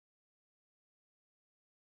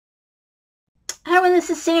Hi everyone, this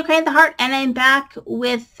is Cindy Crane at the Heart, and I'm back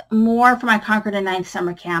with more for my Concord and 9th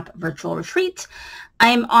Summer Camp virtual retreat.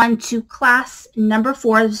 I'm on to class number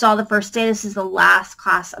 4. This is all the first day. This is the last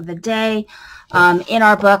class of the day. In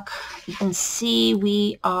our book, you can see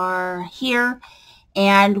we are here,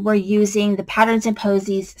 and we're using the Patterns and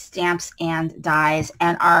Posies, Stamps, and Dies,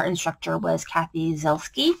 and our instructor was Kathy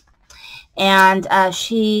Zelski. And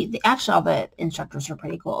actually all the instructors are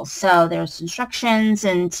pretty cool. So there's instructions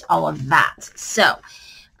and all of that. So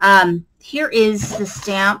here is the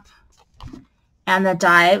stamp and the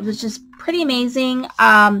die, which is pretty amazing.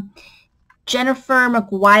 Jennifer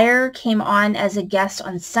McGuire came on as a guest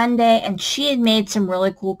on Sunday, and she had made some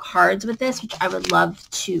really cool cards with this, which I would love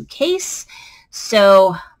to case.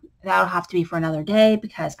 So that'll have to be for another day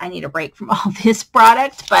because I need a break from all this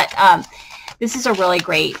product. But this is a really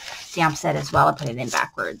great stamp set as well. I put it in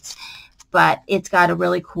backwards. But it's got a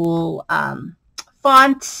really cool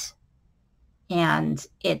font, and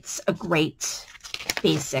it's a great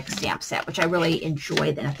basic stamp set, which I really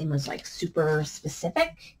enjoyed. That nothing was like super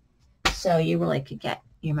specific. So you really could get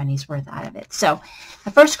your money's worth out of it. So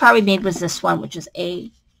the first card we made was this one, which is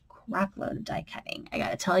a crap load of die cutting. I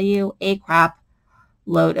got to tell you, a crap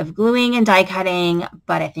load of gluing and die cutting,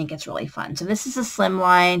 but I think it's really fun. So this is a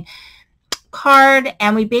slimline card,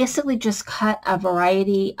 and we basically just cut a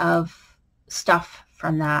variety of stuff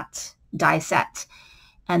from that die set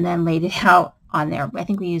and then laid it out on there. I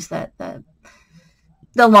think we used the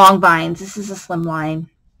long vines. This is a slim line,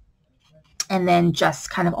 and then just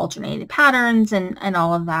kind of alternated patterns and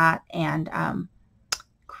all of that, and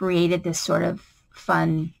created this sort of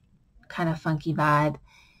fun, kind of funky vibe.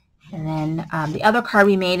 And then the other card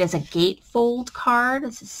we made is a gatefold card.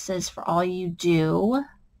 This says, "For all you do."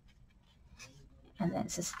 And then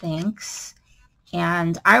it says, "Thanks."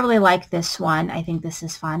 And I really like this one. I think this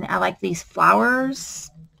is fun. I like these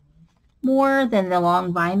flowers more than the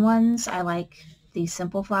long vine ones. I like these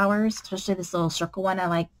simple flowers, especially this little circle one. I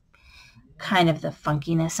like kind of the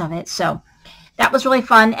funkiness of it. So that was really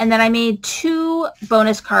fun. And then I made 2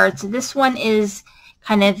 bonus cards. This one is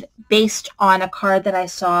kind of based on a card that I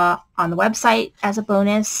saw on the website as a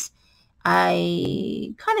bonus.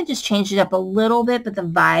 I kind of just changed it up a little bit, but the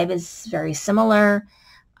vibe is very similar.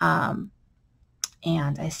 And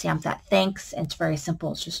I stamped that "Thanks." And it's very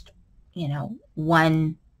simple. It's just,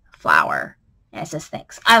 one flower. And it says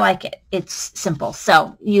 "Thanks." I like it. It's simple.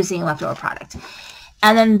 So using leftover product.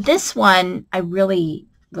 And then this one I really,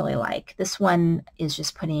 really like. This one is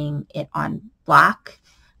just putting it on black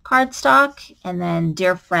cardstock. And then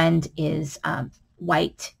Dear Friend is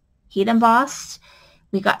white heat embossed.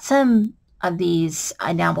 We got some of these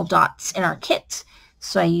enamel dots in our kit,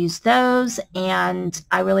 so I used those, and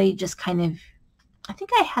I really just kind of, I think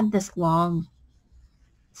I had this long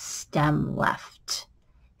stem left.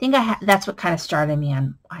 I think that's what kind of started me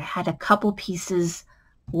on. I had a couple pieces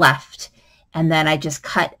left, and then I just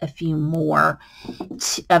cut a few more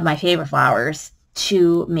of my favorite flowers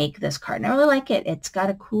to make this card. And I really like it. It's got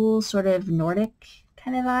a cool sort of Nordic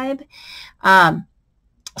kind of vibe.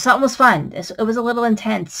 So it was fun. It was a little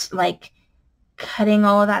intense, like cutting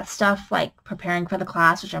all of that stuff, like preparing for the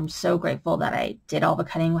class, which I'm so grateful that I did all the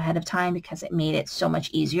cutting ahead of time because it made it so much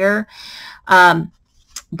easier. But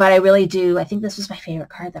I really do. I think this was my favorite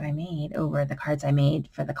card that I made over the cards I made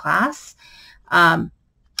for the class,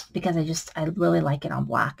 because I really like it on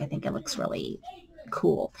black. I think it looks really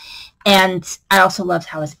cool. And I also loved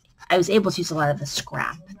how I was able to use a lot of the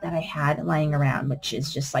scrap that I had lying around, which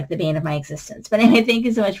is just like the bane of my existence. But anyway, thank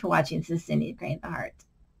you so much for watching. This is Cindy Crane at the Heart.